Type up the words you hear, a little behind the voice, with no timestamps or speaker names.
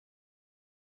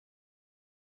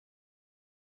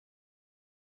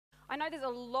I know there's a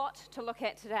lot to look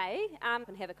at today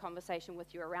and have a conversation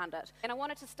with you around it. And I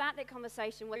wanted to start that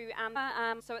conversation with you.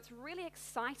 So it's really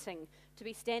exciting to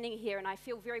be standing here, and I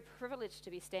feel very privileged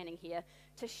to be standing here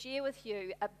to share with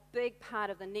you a big part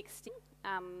of the next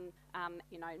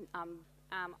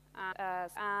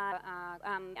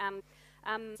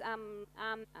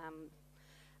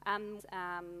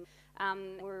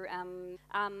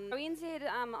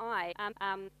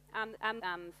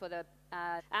for the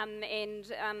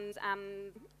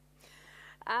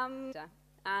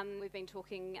we've been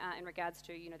talking in regards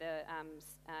to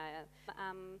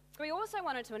we also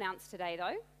wanted to announce today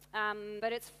though,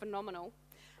 but it's phenomenal.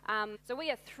 So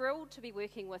we are thrilled to be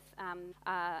working with a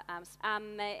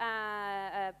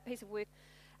piece of work.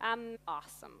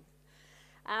 Awesome.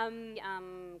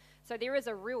 So there is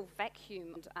a real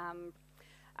vacuum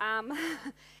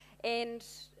and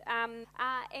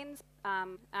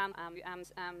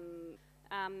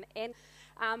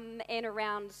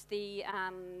around the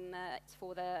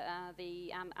for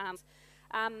the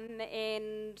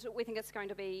and we think it's going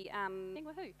to be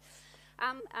woohoo.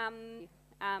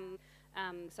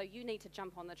 So you need to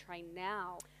jump on the train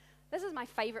now. This is my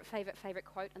favorite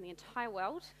quote in the entire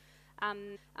world.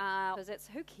 Because it's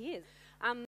who cares.